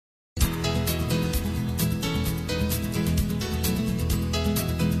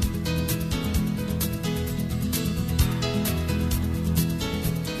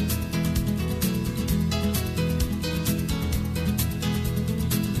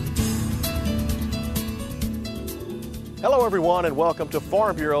Hello everyone and welcome to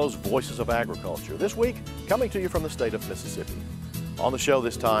Farm Bureau's Voices of Agriculture. This week, coming to you from the state of Mississippi. On the show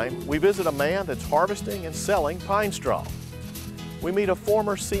this time, we visit a man that's harvesting and selling pine straw. We meet a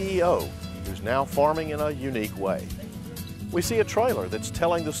former CEO who's now farming in a unique way. We see a trailer that's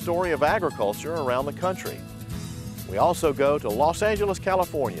telling the story of agriculture around the country. We also go to Los Angeles,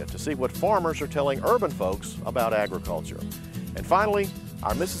 California to see what farmers are telling urban folks about agriculture. And finally,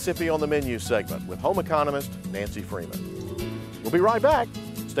 our Mississippi on the Menu segment with Home Economist Nancy Freeman. We'll be right back.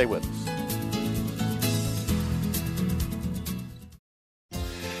 Stay with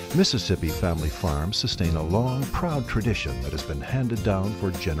us. Mississippi family farms sustain a long, proud tradition that has been handed down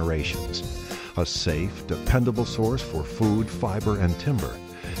for generations. A safe, dependable source for food, fiber, and timber,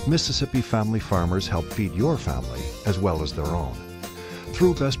 Mississippi family farmers help feed your family as well as their own.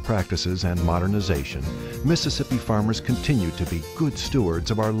 Through best practices and modernization, Mississippi farmers continue to be good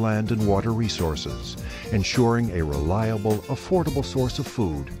stewards of our land and water resources, ensuring a reliable, affordable source of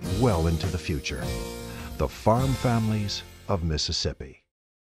food well into the future. The farm families of Mississippi.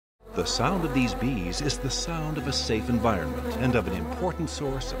 The sound of these bees is the sound of a safe environment and of an important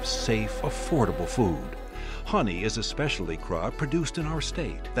source of safe, affordable food. Honey is a specialty crop produced in our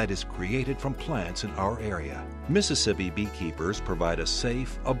state that is created from plants in our area. Mississippi beekeepers provide a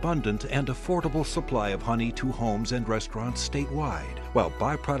safe, abundant, and affordable supply of honey to homes and restaurants statewide, while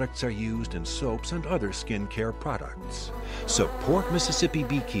byproducts are used in soaps and other skincare products. Support Mississippi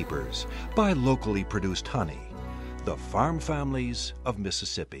beekeepers. Buy locally produced honey. The farm families of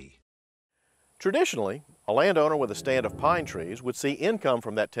Mississippi. Traditionally, a landowner with a stand of pine trees would see income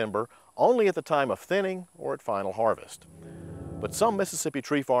from that timber only at the time of thinning or at final harvest. But some Mississippi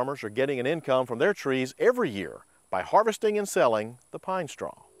tree farmers are getting an income from their trees every year by harvesting and selling the pine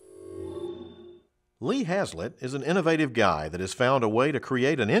straw. Lee Hazlitt is an innovative guy that has found a way to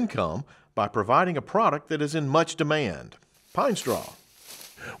create an income by providing a product that is in much demand: pine straw.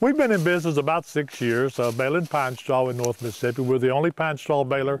 We've been in business about 6 years, baling pine straw in North Mississippi. We're the only pine straw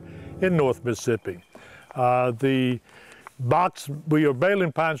baler in North Mississippi. We are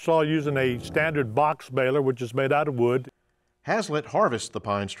baling pine straw using a standard box baler, which is made out of wood. Hazlitt harvests the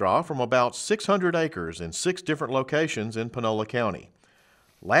pine straw from about 600 acres in 6 different locations in Panola County.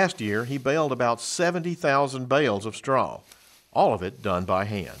 Last year, he baled about 70,000 bales of straw, all of it done by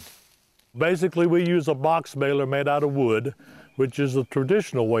hand. Basically, we use a box baler made out of wood, which is the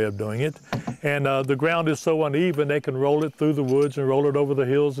traditional way of doing it. And the ground is so uneven, they can roll it through the woods and roll it over the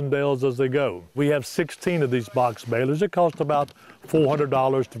hills and dales as they go. We have 16 of these box balers. It costs about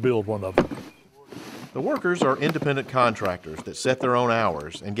 $400 to build one of them. The workers are independent contractors that set their own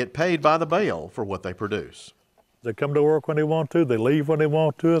hours and get paid by the bale for what they produce. They come to work when they want to, they leave when they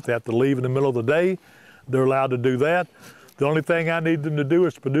want to. If they have to leave in the middle of the day, they're allowed to do that. The only thing I need them to do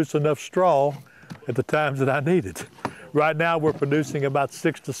is produce enough straw at the times that I need it. Right now we're producing about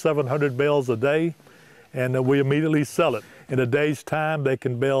 600 to 700 bales a day, and we immediately sell it. In a day's time they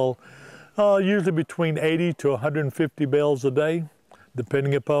can bale usually between 80 to 150 bales a day,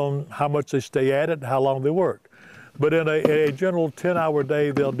 depending upon how much they stay at it and how long they work. But in a general 10-hour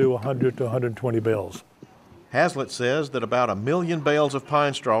day they'll do 100 to 120 bales. Hazlitt says that about 1 million bales of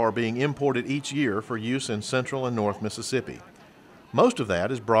pine straw are being imported each year for use in central and north Mississippi. Most of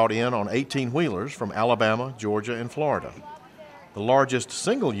that is brought in on 18-wheelers from Alabama, Georgia, and Florida. The largest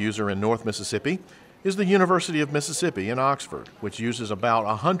single user in North Mississippi is the University of Mississippi in Oxford, which uses about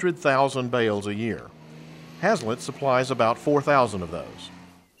 100,000 bales a year. Hazlitt supplies about 4,000 of those.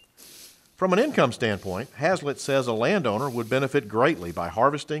 From an income standpoint, Hazlitt says a landowner would benefit greatly by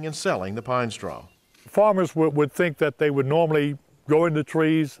harvesting and selling the pine straw. Farmers would think that they would normally grow into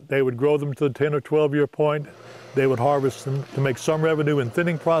trees, they would grow them to the 10 or 12-year point, they would harvest them to make some revenue in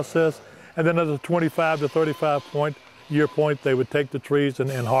thinning process, and then at the 25 to 35-year point, they would take the trees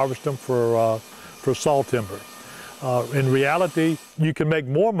and harvest them for saw timber. In reality, you can make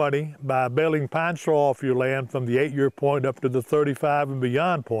more money by baling pine straw off your land from the 8-year point up to the 35 and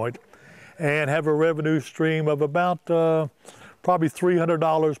beyond point, and have a revenue stream of about probably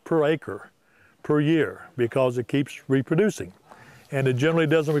 $300 per acre per year, because it keeps reproducing. And it generally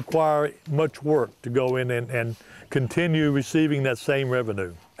doesn't require much work to go in and continue receiving that same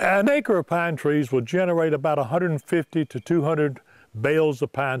revenue. An acre of pine trees will generate about 150 to 200 bales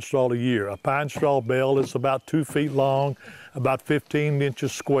of pine straw a year. A pine straw bale is about 2 feet long, about 15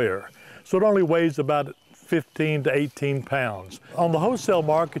 inches square. So it only weighs about 15 to 18 pounds. On the wholesale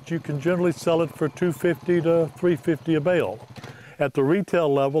market, you can generally sell it for $250 to $350 a bale. At the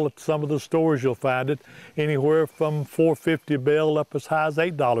retail level, at some of the stores, you'll find it anywhere from $4.50 a bale up as high as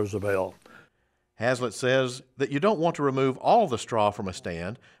 $8 a bale. Hazlitt says that you don't want to remove all the straw from a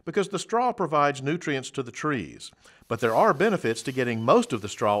stand because the straw provides nutrients to the trees, but there are benefits to getting most of the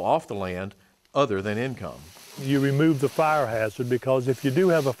straw off the land other than income. You remove the fire hazard because if you do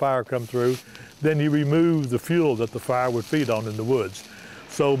have a fire come through, then you remove the fuel that the fire would feed on in the woods.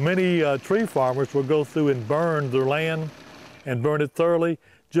 So many tree farmers will go through and burn their land and burn it thoroughly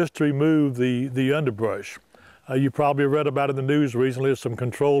just to remove the underbrush. You probably read about in the news recently some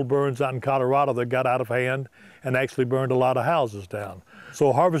controlled burns out in Colorado that got out of hand and actually burned a lot of houses down.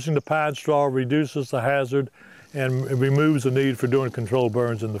 So harvesting the pine straw reduces the hazard and removes the need for doing controlled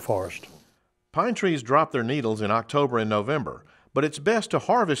burns in the forest. Pine trees drop their needles in October and November, but it's best to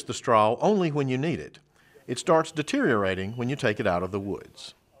harvest the straw only when you need it. It starts deteriorating when you take it out of the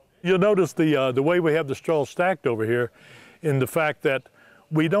woods. You'll notice the way we have the straw stacked over here in the fact that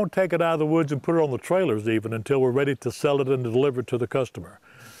we don't take it out of the woods and put it on the trailers even until we're ready to sell it and deliver it to the customer.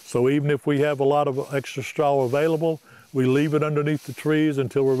 So even if we have a lot of extra straw available, we leave it underneath the trees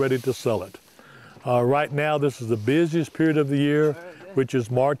until we're ready to sell it. Right now, this is the busiest period of the year, which is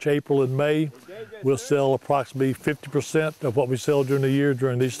March, April, and May. We'll sell approximately 50% of what we sell during the year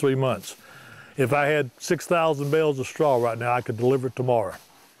during these 3 months. If I had 6,000 bales of straw right now, I could deliver it tomorrow.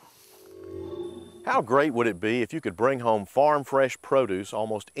 How great would it be if you could bring home farm fresh produce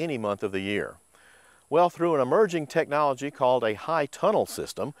almost any month of the year? Well, through an emerging technology called a high tunnel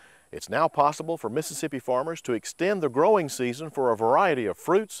system, it's now possible for Mississippi farmers to extend the growing season for a variety of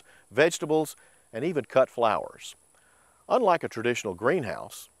fruits, vegetables, and even cut flowers. Unlike a traditional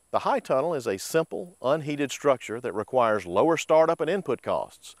greenhouse, the high tunnel is a simple, unheated structure that requires lower startup and input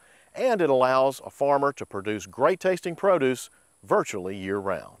costs, and it allows a farmer to produce great-tasting produce virtually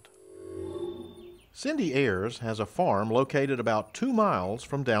year-round. Cindy Ayers has a farm located about 2 miles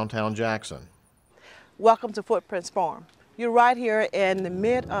from downtown Jackson. Welcome to Footprints Farm. You're right here in the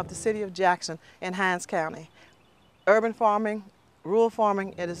mid of the city of Jackson in Hinds County. Urban farming, rural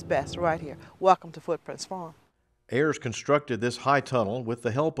farming at its best right here. Welcome to Footprints Farm. Ayers constructed this high tunnel with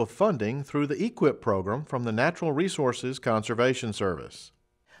the help of funding through the EQIP program from the Natural Resources Conservation Service.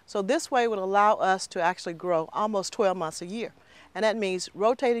 So this way would allow us to actually grow almost 12 months a year. And that means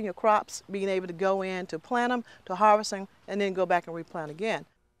rotating your crops, being able to go in to plant them, to harvesting, and then go back and replant again.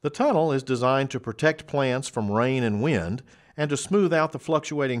 The tunnel is designed to protect plants from rain and wind and to smooth out the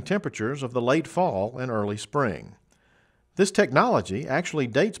fluctuating temperatures of the late fall and early spring. This technology actually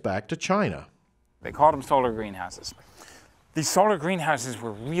dates back to China. They called them solar greenhouses. These solar greenhouses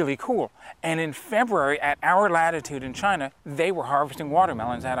were really cool. And in February, at our latitude in China, they were harvesting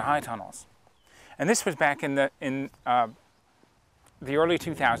watermelons out of high tunnels. And this was back in the early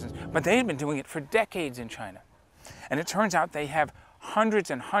 2000s, but they had been doing it for decades in China. And it turns out they have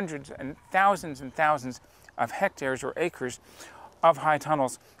hundreds and hundreds and thousands of hectares or acres of high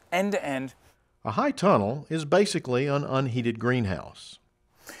tunnels end to end. A high tunnel is basically an unheated greenhouse.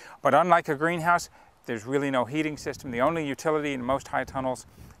 But unlike a greenhouse, there's really no heating system. The only utility in most high tunnels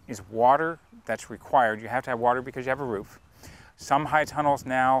is water that's required. You have to have water because you have a roof. Some high tunnels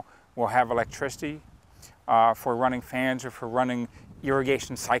now will have electricity for running fans or for running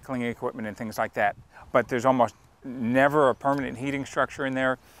irrigation cycling equipment and things like that. But there's almost never a permanent heating structure in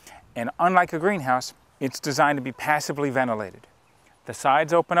there. And unlike a greenhouse, it's designed to be passively ventilated. The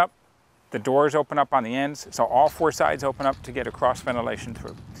sides open up, the doors open up on the ends, so all 4 sides open up to get a cross ventilation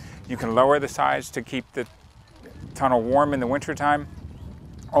through. You can lower the sides to keep the tunnel warm in the wintertime,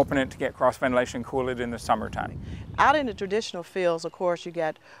 open it to get cross ventilation, cool it in the summertime. Out in the traditional fields, of course, you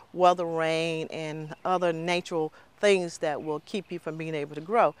got weather, rain, and other natural things that will keep you from being able to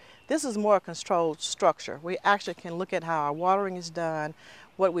grow. This is more a controlled structure. We actually can look at how our watering is done,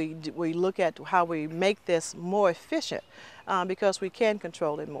 what we look at how we make this more efficient because we can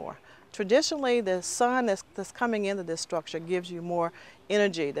control it more. Traditionally, the sun that's coming into this structure gives you more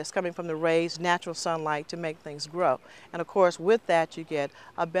energy that's coming from the rays, natural sunlight to make things grow. And of course, with that, you get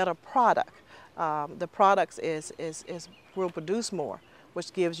a better product. The products will produce more,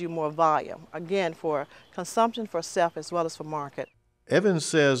 which gives you more volume, again, for consumption, for self, as well as for market. Evans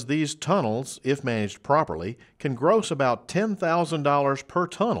says these tunnels, if managed properly, can gross about $10,000 per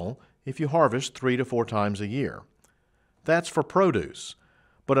tunnel if you harvest 3 to 4 times a year. That's for produce.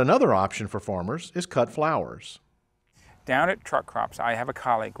 But another option for farmers is cut flowers. Down at Truck Crops, I have a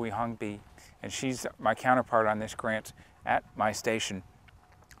colleague, Wei-Hung Bee, and she's my counterpart on this grant at my station.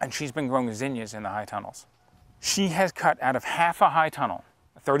 And she's been growing zinnias in the high tunnels. She has cut out of half a high tunnel,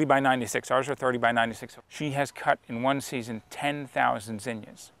 30 by 96, ours are 30 by 96. She has cut in one season 10,000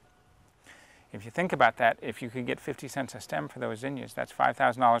 zinnias. If you think about that, if you could get 50 cents a stem for those zinnias, that's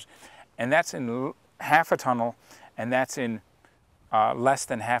 $5,000. And that's in half a tunnel, and that's in less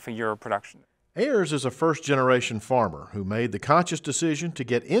than half a year of production. Ayers is a first-generation farmer who made the conscious decision to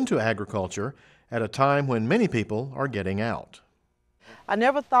get into agriculture at a time when many people are getting out. I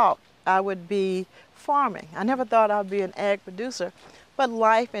never thought I would be farming. I never thought I'd be an ag producer, but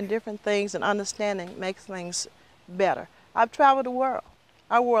life and different things and understanding makes things better. I've traveled the world.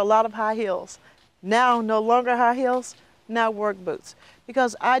 I wore a lot of high heels. Now, no longer high heels, now work boots,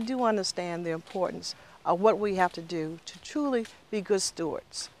 because I do understand the importance of what we have to do to truly be good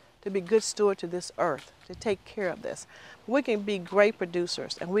stewards, to be good steward to this earth, to take care of this. We can be great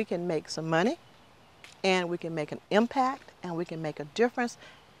producers and we can make some money, and we can make an impact, and we can make a difference,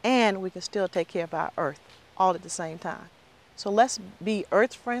 and we can still take care of our earth all at the same time. So let's be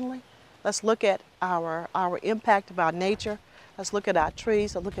earth friendly. Let's look at our impact of our nature. Let's look at our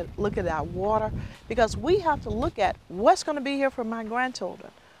trees, look at our water, because we have to look at what's going to be here for my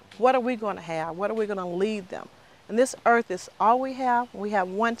grandchildren. What are we going to have? What are we going to leave them? And this earth is all we have. We have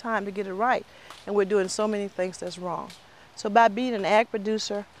one time to get it right, and we're doing so many things that's wrong. So by being an ag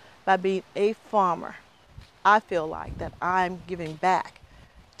producer, by being a farmer, I feel like that I'm giving back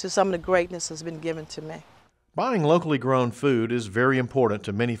to some of the greatness that's been given to me. Buying locally grown food is very important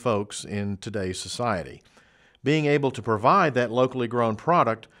to many folks in today's society. Being able to provide that locally grown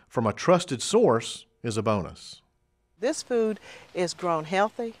product from a trusted source is a bonus. This food is grown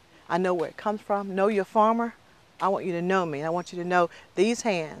healthy. I know where it comes from. Know your farmer. I want you to know me. I want you to know these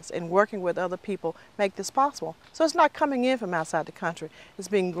hands and working with other people make this possible. So it's not coming in from outside the country. It's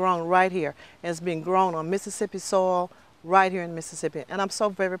being grown right here. And it's being grown on Mississippi soil right here in Mississippi. And I'm so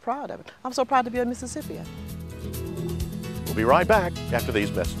very proud of it. I'm so proud to be a Mississippian. We'll be right back after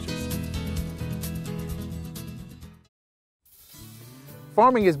these messages.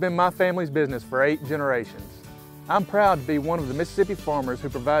 Farming has been my family's business for 8 generations. I'm proud to be one of the Mississippi farmers who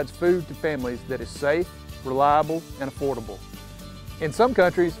provides food to families that is safe, reliable, and affordable. In some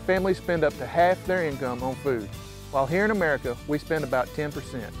countries, families spend up to half their income on food, while here in America, we spend about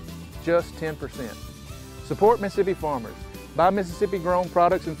 10%, just 10%. Support Mississippi farmers. Buy Mississippi-grown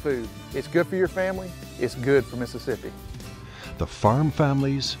products and food. It's good for your family. It's good for Mississippi. The Farm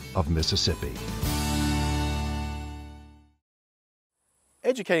Families of Mississippi.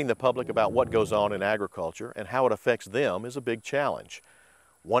 Educating the public about what goes on in agriculture and how it affects them is a big challenge.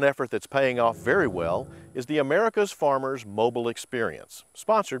 One effort that's paying off very well is the America's Farmers Mobile Experience,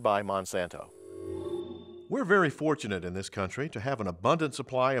 sponsored by Monsanto. We're very fortunate in this country to have an abundant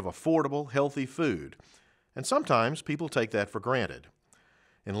supply of affordable, healthy food, and sometimes people take that for granted.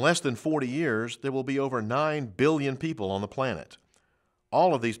 In less than 40 years, there will be over 9 billion people on the planet.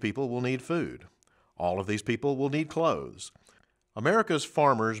 All of these people will need food. All of these people will need clothes. America's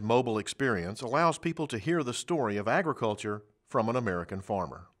Farmers Mobile Experience allows people to hear the story of agriculture from an American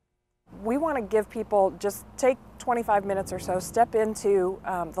farmer. We want to give people, just take 25 minutes or so, step into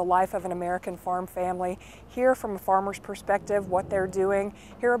the life of an American farm family, hear from a farmer's perspective what they're doing,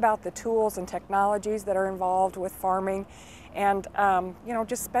 hear about the tools and technologies that are involved with farming, and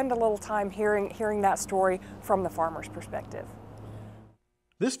just spend a little time hearing that story from the farmer's perspective.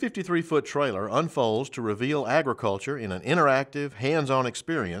 This 53-foot trailer unfolds to reveal agriculture in an interactive, hands-on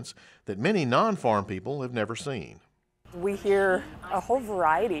experience that many non-farm people have never seen. We hear a whole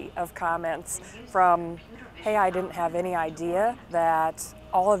variety of comments from, hey, I didn't have any idea that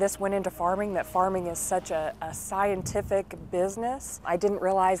all of this went into farming, that farming is such a scientific business. I didn't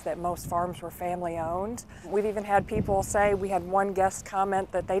realize that most farms were family owned. We've even had people say, we had one guest comment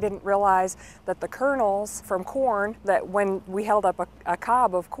that they didn't realize that the kernels from corn, that when we held up a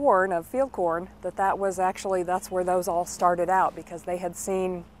cob of corn, of field corn, that was actually, that's where those all started out, because they had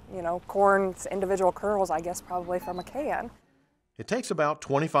seen corn's individual kernels, I guess, probably from a can. It takes about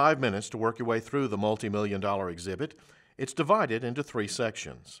 25 minutes to work your way through the multi-million-dollar exhibit. It's divided into 3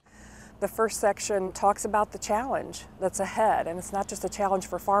 sections. The first section talks about the challenge that's ahead, and it's not just a challenge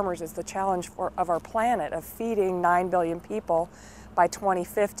for farmers, it's the challenge of our planet, of feeding 9 billion people by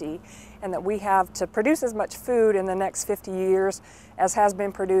 2050, and that we have to produce as much food in the next 50 years as has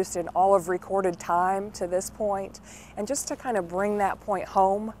been produced in all of recorded time to this point. And just to kind of bring that point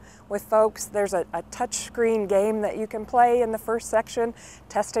home with folks, there's a touchscreen game that you can play in the first section,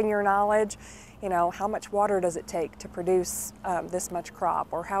 testing your knowledge. How much water does it take to produce this much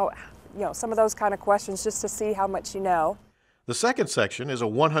crop, or how, some of those kind of questions, just to see how much you know. The second section is a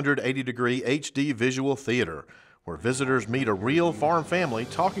 180-degree HD visual theater, where visitors meet a real farm family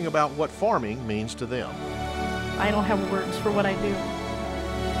talking about what farming means to them. I don't have words for what I do.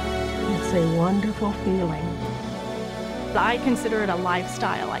 It's a wonderful feeling. I consider it a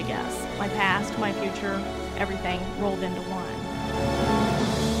lifestyle, I guess. My past, my future, everything rolled into one.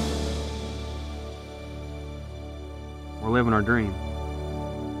 We're living our dream.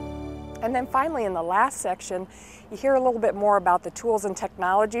 And then finally, in the last section, you hear a little bit more about the tools and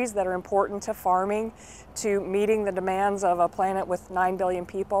technologies that are important to farming, to meeting the demands of a planet with 9 billion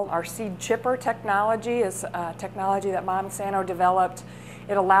people. Our seed chipper technology is a technology that Monsanto developed.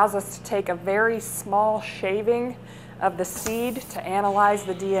 It allows us to take a very small shaving of the seed to analyze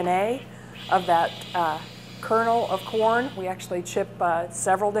the DNA of that kernel of corn. We actually chip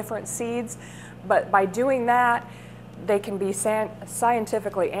several different seeds, but by doing that, they can be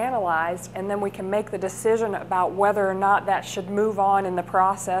scientifically analyzed, and then we can make the decision about whether or not that should move on in the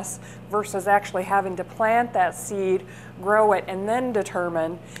process versus actually having to plant that seed, grow it, and then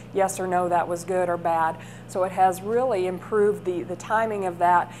determine yes or no that was good or bad. So it has really improved the timing of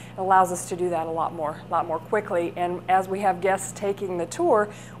that. It allows us to do that a lot more quickly. And as we have guests taking the tour,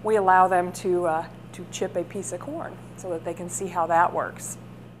 we allow them to chip a piece of corn so that they can see how that works.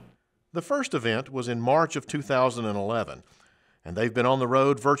 The first event was in March of 2011, and they've been on the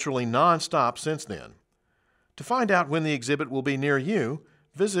road virtually non-stop since then. To find out when the exhibit will be near you,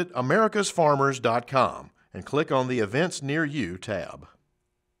 visit americasfarmers.com and click on the Events Near You tab.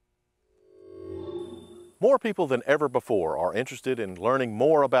 More people than ever before are interested in learning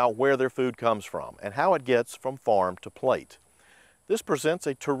more about where their food comes from and how it gets from farm to plate. This presents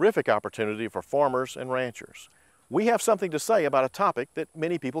a terrific opportunity for farmers and ranchers. We have something to say about a topic that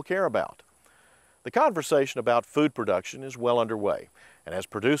many people care about. The conversation about food production is well underway, and as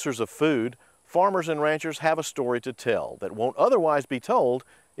producers of food, farmers and ranchers have a story to tell that won't otherwise be told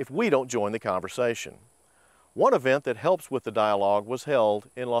if we don't join the conversation. One event that helps with the dialogue was held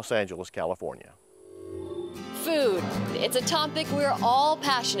in Los Angeles, California. Food. It's a topic we're all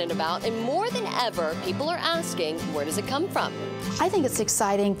passionate about, and more than ever, people are asking, where does it come from? I think it's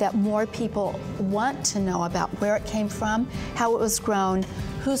exciting that more people want to know about where it came from, how it was grown,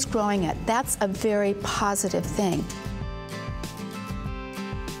 who's growing it. That's a very positive thing.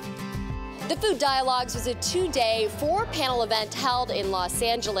 The Food Dialogues was a two-day, four-panel event held in Los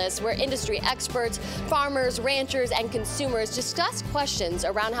Angeles where industry experts, farmers, ranchers, and consumers discussed questions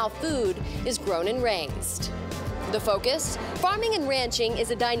around how food is grown and raised. The focus? Farming and ranching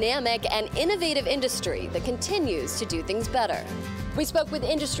is a dynamic and innovative industry that continues to do things better. We spoke with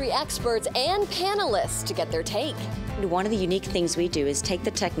industry experts and panelists to get their take. One of the unique things we do is take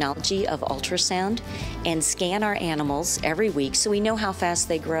the technology of ultrasound and scan our animals every week so we know how fast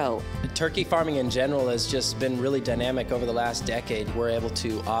they grow. Turkey farming in general has just been really dynamic over the last decade. We're able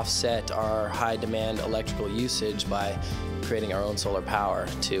to offset our high demand electrical usage by creating our own solar power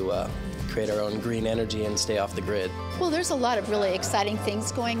to create our own green energy and stay off the grid. Well, there's a lot of really exciting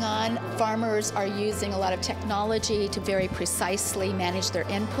things going on. Farmers are using a lot of technology to very precisely manage their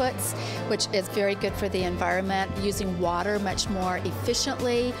inputs, which is very good for the environment, using water much more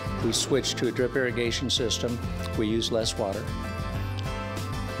efficiently. We switched to a drip irrigation system. We use less water.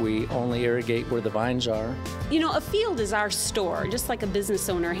 We only irrigate where the vines are. You know, a field is our store, just like a business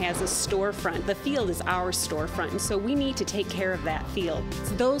owner has a storefront. The field is our storefront, and so we need to take care of that field.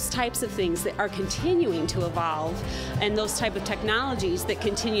 It's those types of things that are continuing to evolve, and those type of technologies that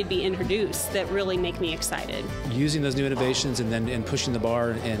continue to be introduced that really make me excited. Using those new innovations and pushing the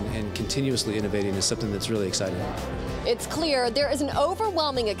bar and continuously innovating is something that's really exciting. It's clear there is an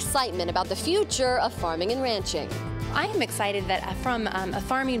overwhelming excitement about the future of farming and ranching. I am excited that from a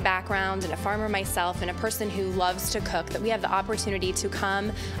farming background and a farmer myself and a person who loves to cook, that we have the opportunity to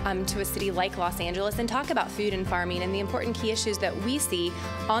come to a city like Los Angeles and talk about food and farming and the important key issues that we see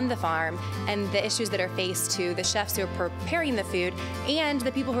on the farm and the issues that are faced to the chefs who are preparing the food and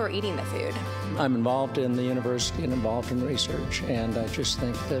the people who are eating the food. I'm involved in the university and involved in research, and I just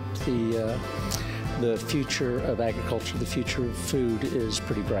think that the future of agriculture, the future of food is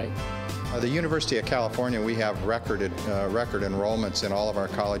pretty bright. The University of California, we have record enrollments in all of our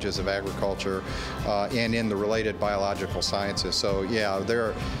colleges of agriculture and in the related biological sciences. So yeah,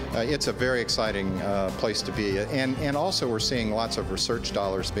 it's a very exciting place to be. And also we're seeing lots of research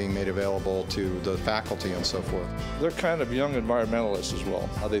dollars being made available to the faculty and so forth. They're kind of young environmentalists as well.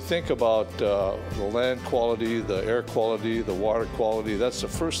 They think about the land quality, the air quality, the water quality. That's the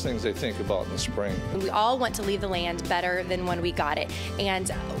first things they think about in the spring. We all want to leave the land better than when we got it. And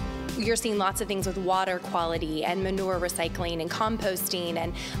you're seeing lots of things with water quality and manure recycling and composting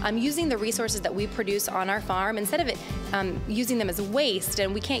and using the resources that we produce on our farm. Instead of it using them as waste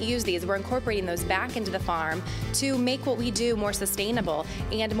and we can't use these, we're incorporating those back into the farm to make what we do more sustainable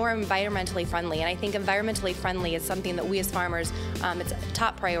and more environmentally friendly. And I think environmentally friendly is something that we as farmers, it's a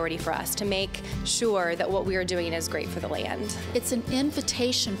top priority for us to make sure that what we are doing is great for the land. It's an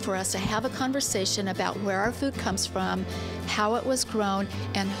invitation for us to have a conversation about where our food comes from, how it was grown,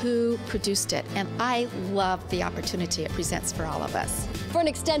 and who who produced it. And I love the opportunity it presents for all of us. For an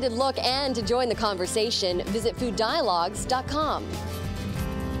extended look and to join the conversation, visit fooddialogues.com.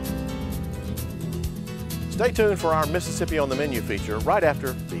 Stay tuned for our Mississippi on the Menu feature right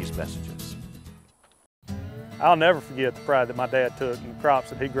after these messages. I'll never forget the pride that my dad took in the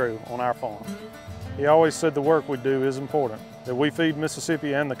crops that he grew on our farm. He always said the work we do is important, that we feed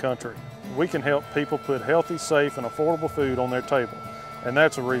Mississippi and the country. We can help people put healthy, safe, and affordable food on their table, and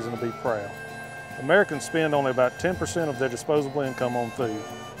that's a reason to be proud. Americans spend only about 10% of their disposable income on food.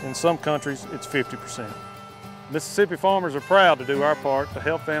 In some countries, it's 50%. Mississippi farmers are proud to do our part to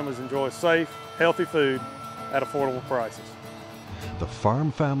help families enjoy safe, healthy food at affordable prices. The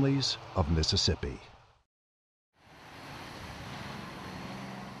Farm Families of Mississippi.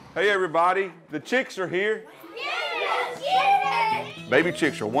 Hey everybody, the chicks are here. Baby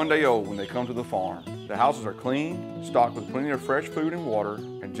chicks are 1 day old when they come to the farm. The houses are clean, stocked with plenty of fresh food and water,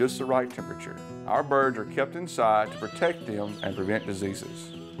 and just the right temperature. Our birds are kept inside to protect them and prevent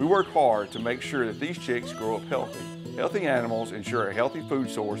diseases. We work hard to make sure that these chicks grow up healthy. Healthy animals ensure a healthy food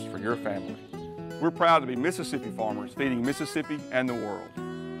source for your family. We're proud to be Mississippi farmers feeding Mississippi and the world.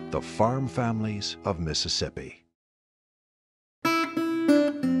 The Farm Families of Mississippi.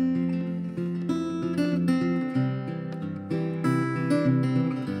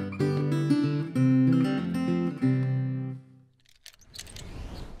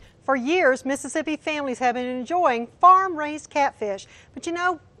 For years, Mississippi families have been enjoying farm-raised catfish. But you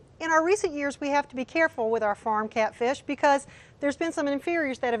know, in our recent years, we have to be careful with our farm catfish because there's been some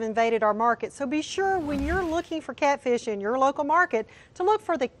inferiors that have invaded our market. So be sure when you're looking for catfish in your local market to look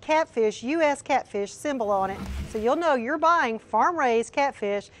for the catfish, U.S. catfish symbol on it, so you'll know you're buying farm-raised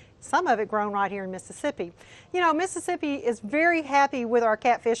catfish, some of it grown right here in Mississippi. You know, Mississippi is very happy with our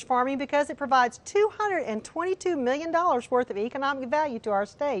catfish farming because it provides $222 million worth of economic value to our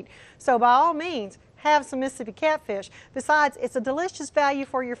state. So by all means, have some Mississippi catfish. Besides, it's a delicious value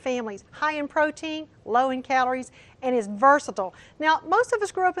for your families, high in protein, low in calories, and is versatile. Now, most of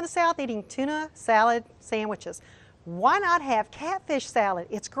us grew up in the South eating tuna salad sandwiches. Why not have catfish salad?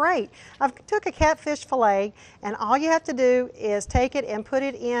 It's great. I took a catfish fillet, and all you have to do is take it and put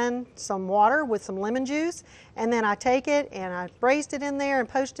it in some water with some lemon juice, and then I take it and I braised it in there and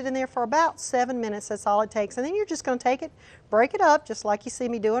poached it in there for about 7 minutes. That's all it takes. And then you're just going to take it, break it up, just like you see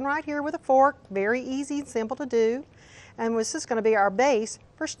me doing right here with a fork. Very easy and simple to do. And this is going to be our base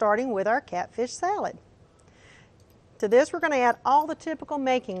for starting with our catfish salad. To this, we're going to add all the typical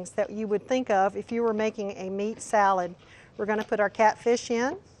makings that you would think of if you were making a meat salad. We're going to put our catfish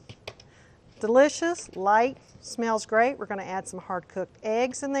in. Delicious, light, smells great. We're going to add some hard-cooked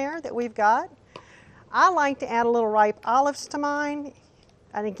eggs in there that we've got. I like to add a little ripe olives to mine.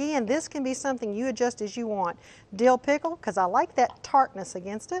 And again, this can be something you adjust as you want. Dill pickle, because I like that tartness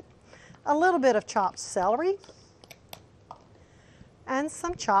against it. A little bit of chopped celery. And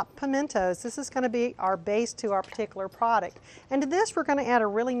some chopped pimentos. This is going to be our base to our particular product. And to this, we're going to add a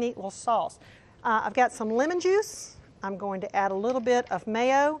really neat little sauce. I've got some lemon juice. I'm going to add a little bit of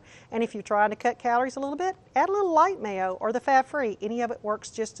mayo. And if you're trying to cut calories a little bit, add a little light mayo or the fat-free. Any of it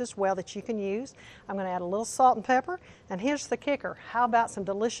works just as well that you can use. I'm going to add a little salt and pepper. And here's the kicker. How about some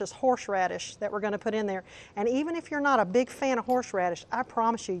delicious horseradish that we're going to put in there? And even if you're not a big fan of horseradish, I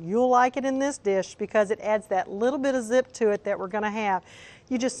promise you, you'll like it in this dish because it adds that little bit of zip to it that we're going to have.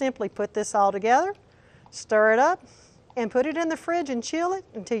 You just simply put this all together, stir it up, and put it in the fridge and chill it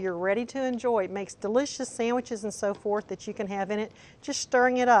until you're ready to enjoy. It makes delicious sandwiches and so forth that you can have in it, just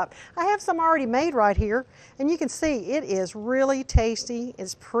stirring it up. I have some already made right here, and you can see it is really tasty.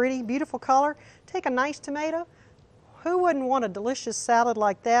 It's pretty, beautiful color. Take a nice tomato. Who wouldn't want a delicious salad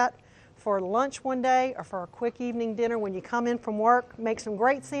like that for lunch one day or for a quick evening dinner when you come in from work? Make some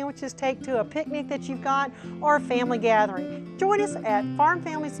great sandwiches, take to a picnic that you've got or a family gathering. Join us at Farm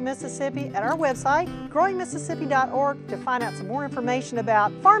Families Mississippi at our website, growingmississippi.org, to find out some more information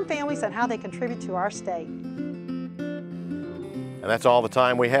about farm families and how they contribute to our state. And that's all the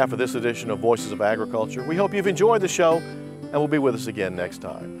time we have for this edition of Voices of Agriculture. We hope you've enjoyed the show and will be with us again next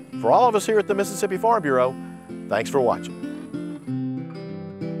time. For all of us here at the Mississippi Farm Bureau, thanks for watching.